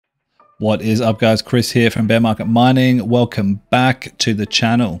What is up, guys? Chris here from Bear Market Mining. Welcome back to the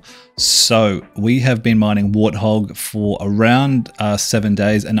channel. So we have been mining Warthog for around 7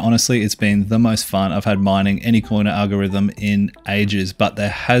 days, and honestly it's been the most fun I've had mining any corner algorithm in ages, but there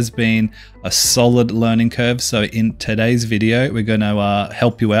has been a solid learning curve. So in today's video we're going to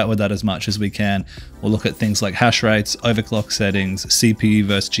help you out with that as much as we can. We'll look at things like hash rates, overclock settings, CPU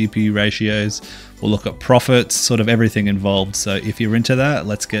versus GPU ratios. We'll look at profits, sort of everything involved. So if you're into that,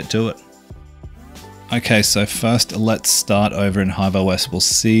 let's get to it. Okay, so first let's start over in Highvale West. We'll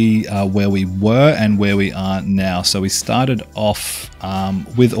see where we were and where we are now. So we started off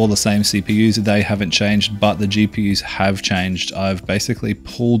with all the same CPUs. They haven't changed, but the GPUs have changed. I've basically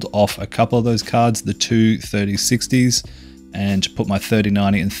pulled off a couple of those cards, the two 3060s, and put my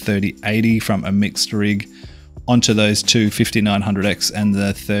 3090 and 3080 from a mixed rig onto those two 5900X and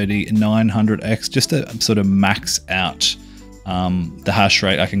the 3900X, just to sort of max out the hash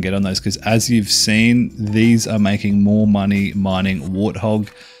rate I can get on those, because as you've seen, these are making more money mining Warthog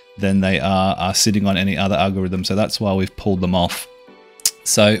than they are sitting on any other algorithm. So that's why we've pulled them off.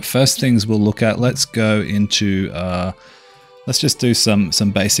 So first things we'll look at, let's go into let's just do some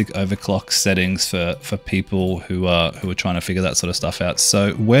basic overclock settings for people who are trying to figure that sort of stuff out.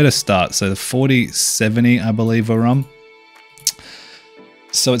 So where to start? So the 4070 I believe we're on.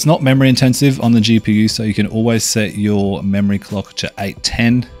 So it's not memory intensive on the GPU, so you can always set your memory clock to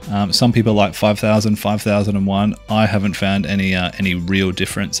 810. Some people like 5000, 5001. I haven't found any real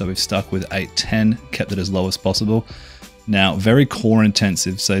difference, so we've stuck with 810, kept it as low as possible. Now, very core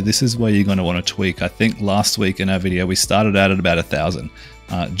intensive, so this is where you're going to want to tweak. I think last week in our video we started out at about 1000,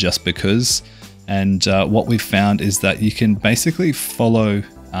 just because. And what we found is that you can basically follow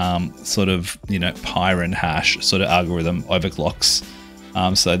sort of, Pyron hash sort of algorithm overclocks.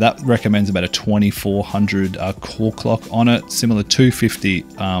 So that recommends about a 2400 core clock on it, similar 250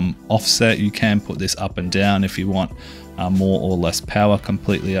 offset. You can put this up and down if you want more or less power,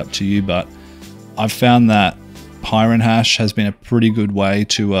 completely up to you. But I've found that Pyron hash has been a pretty good way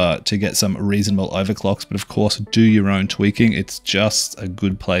to get some reasonable overclocks, but of course do your own tweaking. It's just a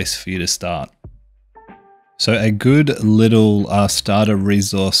good place for you to start. So a good little starter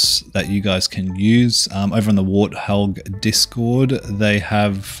resource that you guys can use over on the Warthog Discord, they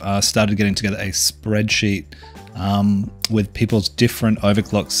have started getting together a spreadsheet with people's different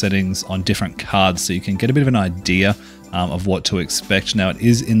overclock settings on different cards, so you can get a bit of an idea of what to expect. Now it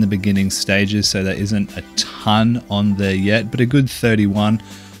is in the beginning stages, so there isn't a ton on there yet, but a good 31.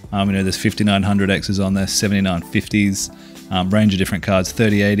 There's 5900Xs on there, 7950s. Range of different cards,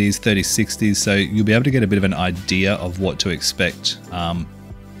 3080s, 3060s, so you'll be able to get a bit of an idea of what to expect out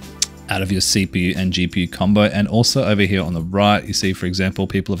of your CPU and GPU combo. And also over here on the right, you see, for example,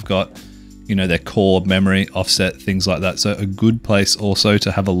 people have got, their core memory offset, things like that. So a good place also to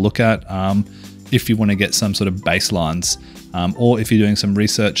have a look at if you want to get some sort of baselines, or if you're doing some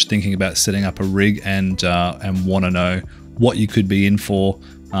research, thinking about setting up a rig and want to know what you could be in for,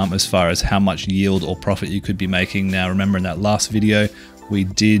 as far as how much yield or profit you could be making. Now, remember in that last video, we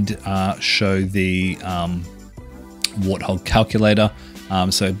did show the Warthog calculator.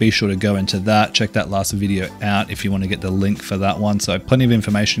 So be sure to go into that, check that last video out if you want to get the link for that one. So plenty of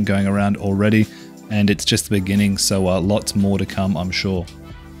information going around already, and it's just the beginning. So lots more to come, I'm sure.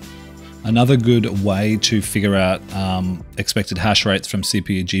 Another good way to figure out expected hash rates from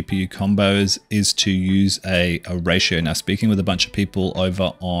CPU GPU combos is to use a ratio. Now, speaking with a bunch of people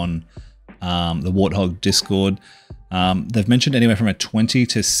over on the Warthog Discord, they've mentioned anywhere from a 20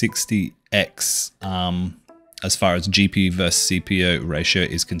 to 60x as far as GPU versus CPU ratio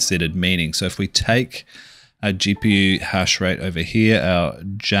is considered, meaning. So if we take a GPU hash rate over here, our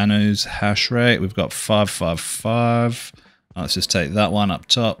Jano's hash rate, we've got 555. Let's just take that one up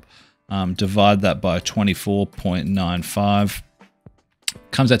top. Divide that by 24.95,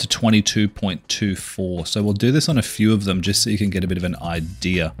 comes out to 22.24. So we'll do this on a few of them just so you can get a bit of an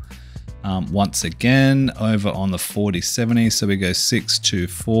idea. Once again, over on the 4070, so we go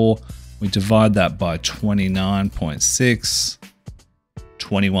 624, we divide that by 29.6,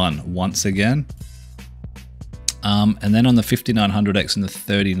 21 once again. And then on the 5900X and the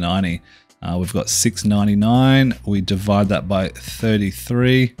 3090, we've got 699, we divide that by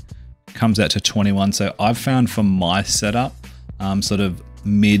 33, comes out to 21. So I've found for my setup, sort of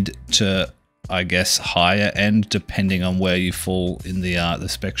mid to, I guess, higher end, depending on where you fall in the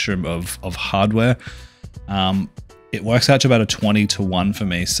spectrum of hardware. It works out to about a 20 to 1 for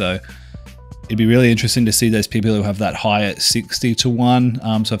me. So it'd be really interesting to see those people who have that high at 60 to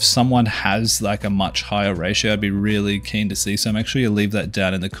 1. So if someone has like a much higher ratio, I'd be really keen to see. So make sure you leave that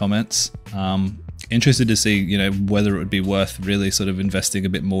down in the comments. interested to see, you know, whether it would be worth really sort of investing a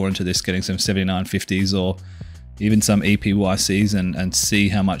bit more into this, getting some 7950s or even some EPYCs and see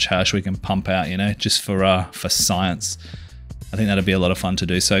how much hash we can pump out, you know, just for science. I think that'd be a lot of fun to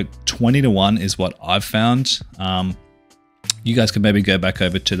do. So 20 to 1 is what I've found. You guys can maybe go back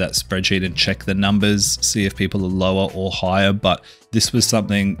over to that spreadsheet and check the numbers, see if people are lower or higher. But this was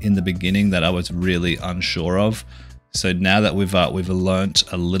something in the beginning that I was really unsure of. So now that we've learned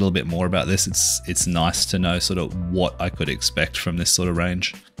a little bit more about this, it's nice to know sort of what I could expect from this sort of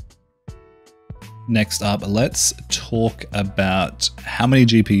range. Next up, let's talk about how many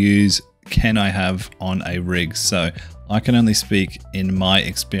GPUs can I have on a rig. So I can only speak in my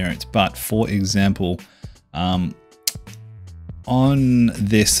experience, but for example, on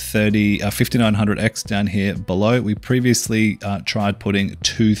this 5900X down here below, we previously tried putting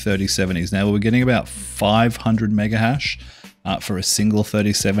two 3070s. Now we're getting about 500 mega hash for a single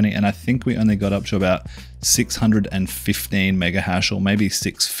 3070, and I think we only got up to about 615 mega hash, or maybe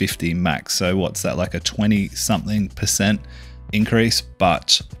 650 max. So what's that, like a 20-something% increase?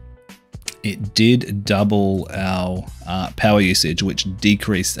 But it did double our power usage, which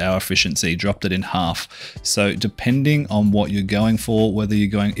decreased our efficiency, dropped it in half. So depending on what you're going for,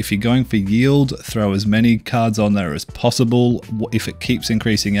 if you're going for yield, throw as many cards on there as possible. If it keeps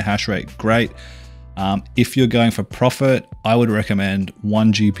increasing your hash rate, great. If you're going for profit, I would recommend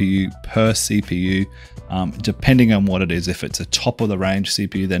one GPU per CPU, depending on what it is. If it's a top of the range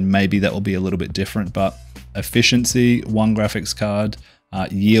CPU, then maybe that will be a little bit different, but efficiency, one graphics card,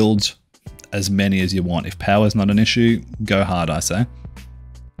 yield, as many as you want. If power is not an issue, go hard, I say.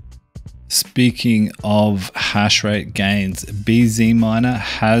 Speaking of hash rate gains, BZMiner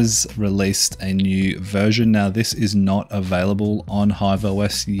has released a new version. Now, this is not available on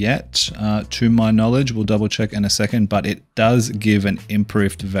HiveOS yet, to my knowledge. We'll double check in a second, but it does give an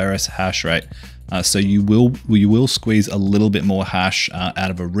improved Verus hash rate. So you will squeeze a little bit more hash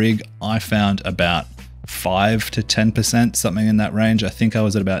out of a rig. I found about 5 to 10%, something in that range. I think I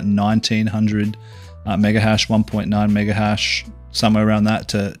was at about 1900 mega hash, 1.9 mega hash, somewhere around that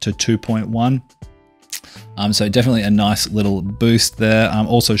to 2.1. So definitely a nice little boost there.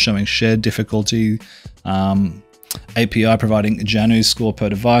 Also showing shared difficulty, API providing Janu's score per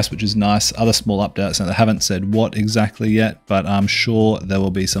device, which is nice. Other small updates, and they haven't said what exactly yet, but I'm sure there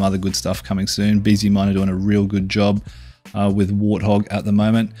will be some other good stuff coming soon. BZMiner doing a real good job with Warthog at the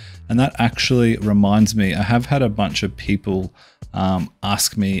moment. And that actually reminds me, I have had a bunch of people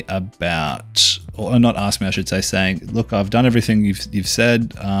ask me about, or not ask me, I should say, saying, look, I've done everything you've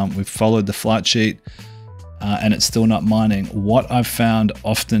said, we've followed the flight sheet, and it's still not mining. What I've found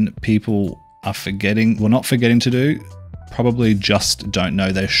often people are forgetting, well, not forgetting to do, probably just don't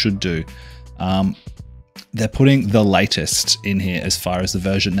know they should do. They're putting the latest in here as far as the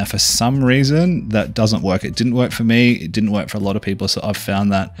version. Now, for some reason, that doesn't work. It didn't work for me. It didn't work for a lot of people. So I've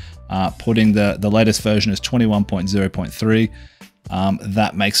found that putting the latest version is 21.0.3.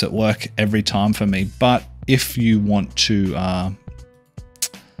 That makes it work every time for me. But if you want to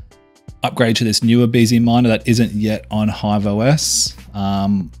upgrade to this newer BZMiner that isn't yet on HiveOS,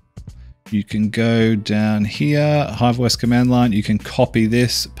 you can go down here, HiveOS command line. You can copy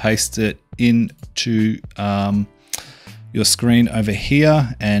this, paste it into your screen over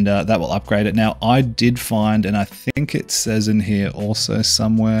here, and that will upgrade it. Now, I did find, and I think it says in here also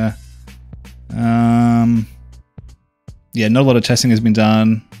somewhere, yeah, not a lot of testing has been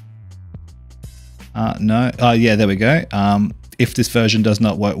done. No, yeah, there we go. If this version does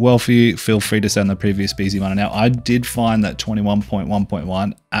not work well for you, feel free to send the previous BZMiner. Now, I did find that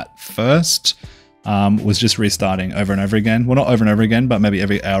 21.1.1 at first was just restarting over and over again. Well, not over and over again, but maybe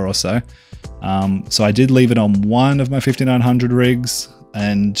every hour or so. So I did leave it on one of my 5900 rigs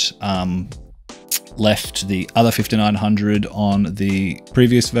and left the other 5900 on the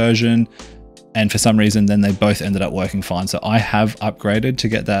previous version. And for some reason, then they both ended up working fine. So I have upgraded to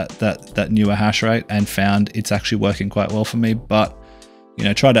get that newer hash rate and found it's actually working quite well for me. But you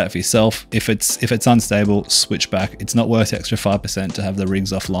know, try it out for yourself. If it's unstable, switch back. It's not worth the extra 5% to have the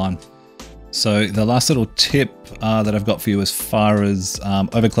rigs offline. So the last little tip that I've got for you as far as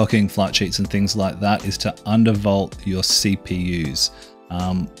overclocking, flight sheets and things like that is to undervolt your CPUs.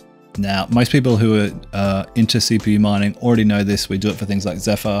 Now, most people who are into CPU mining already know this. We do it for things like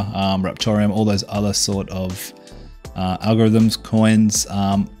Zephyr, Raptorium, all those other sort of algorithms, coins.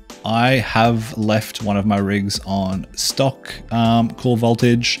 I have left one of my rigs on stock core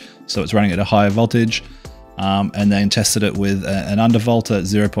voltage, so it's running at a higher voltage, and then tested it with an undervolt at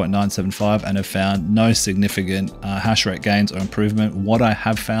 0.975 and have found no significant hash rate gains or improvement. What I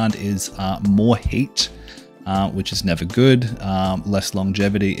have found is more heat which is never good. Less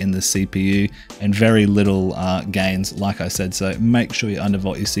longevity in the CPU and very little gains, like I said. So make sure you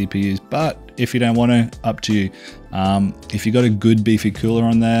undervolt your CPUs, but if you don't want to, up to you. If you got a good beefy cooler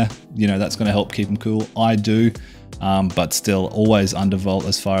on there, you know, that's going to help keep them cool. I do, but still always undervolt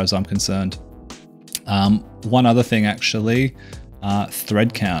as far as I'm concerned. One other thing actually,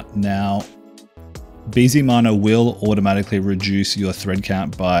 thread count. Now, BZMiner will automatically reduce your thread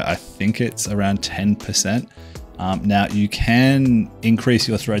count by, I think it's around 10%. Now you can increase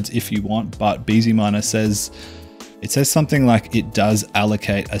your threads if you want, but BZMiner says, it says something like it does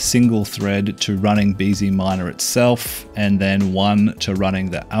allocate a single thread to running BZMiner itself and then one to running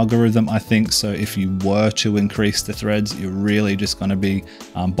the algorithm, I think. So if you were to increase the threads, you're really just going to be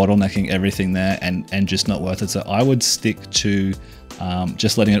bottlenecking everything there and just not worth it. So I would stick to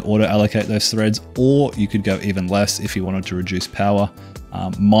just letting it auto allocate those threads, or you could go even less if you wanted to reduce power.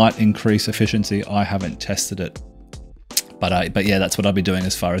 Might increase efficiency. I haven't tested it, but yeah, that's what I'll be doing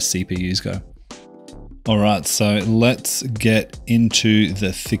as far as CPUs go. All right, so let's get into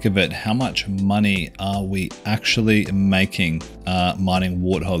the thick of it. How much money are we actually making mining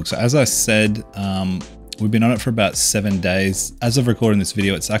Warthog? So as I said, we've been on it for about 7 days. As of recording this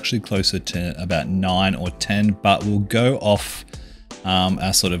video, it's actually closer to about 9 or 10, but we'll go off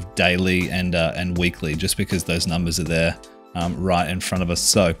our sort of daily and weekly, just because those numbers are there right in front of us.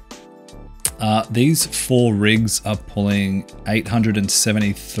 So these 4 rigs are pulling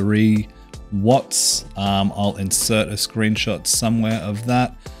 873 watts. I'll insert a screenshot somewhere of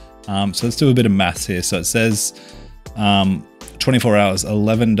that. So let's do a bit of maths here. So it says 24 hours,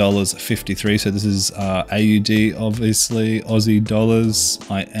 $11.53. So this is AUD, obviously, Aussie dollars.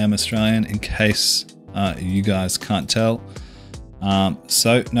 I am Australian, in case you guys can't tell.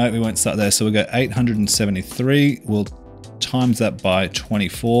 So no, we won't start there. So we'll go 873. We'll times that by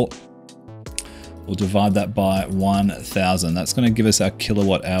 24. We'll divide that by 1,000. That's going to give us our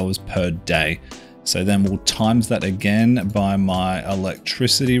kilowatt hours per day. So then we'll times that again by my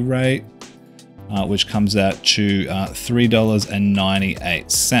electricity rate, which comes out to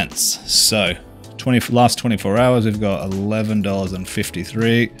 $3.98. So last 24 hours, we've got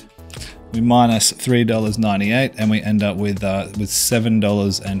 $11.53. We minus $3.98, and we end up with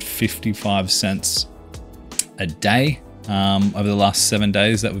 $7.55 a day over the last 7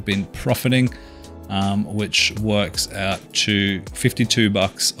 days that we've been profiting. Which works out to 52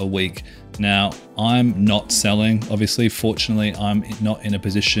 bucks a week. Now, I'm not selling, obviously. Fortunately, I'm not in a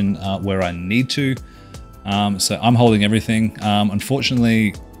position where I need to. So I'm holding everything.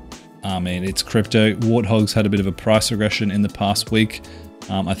 Unfortunately, I mean, it's crypto. Warthog's had a bit of a price regression in the past week.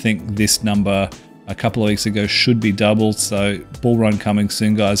 I think this number a couple of weeks ago should be doubled. So bull run coming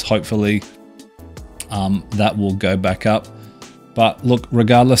soon, guys. Hopefully that will go back up. But look,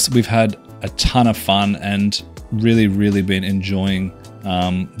 regardless, we've had a ton of fun and really been enjoying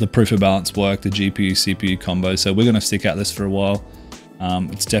the proof of balance work, the GPU CPU combo. So we're going to stick at this for a while.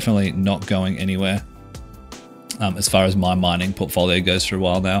 It's definitely not going anywhere as far as my mining portfolio goes for a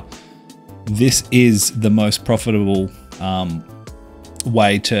while now. This is the most profitable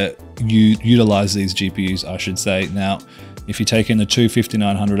way to utilize these GPUs, I should say. Now, if you take in the two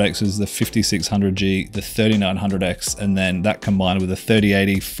 5900Xs, the 5600G, the 3900X, and then that combined with the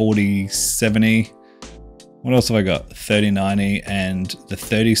 3080, 4070, what else have I got? 3090 and the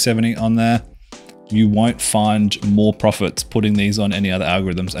 3070 on there, you won't find more profits putting these on any other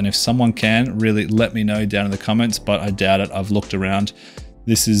algorithms. And if someone can, really let me know down in the comments, but I doubt it. I've looked around.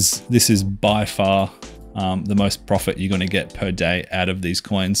 This is by far the most profit you're going to get per day out of these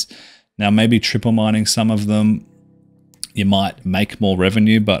coins. Now, maybe triple mining some of them, you might make more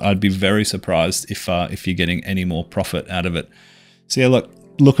revenue, but I'd be very surprised if you're getting any more profit out of it. So yeah, look,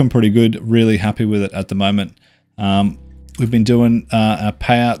 looking pretty good. Really happy with it at the moment. We've been doing our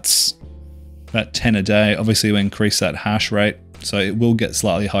payouts about 10 a day. Obviously, we increase that hash rate, so it will get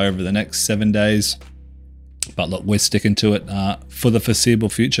slightly higher over the next 7 days. But look, we're sticking to it for the foreseeable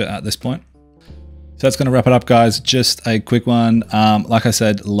future at this point. So that's going to wrap it up, guys. Just a quick one. Like I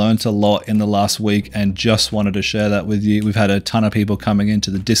said, learned a lot in the last week and just wanted to share that with you. We've had a ton of people coming into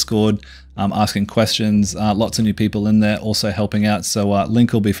the Discord, asking questions, lots of new people in there also helping out. So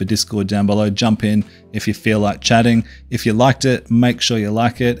link will be for Discord down below. Jump in if you feel like chatting. If you liked it, make sure you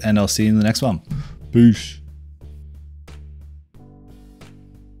like it, and I'll see you in the next one. Peace.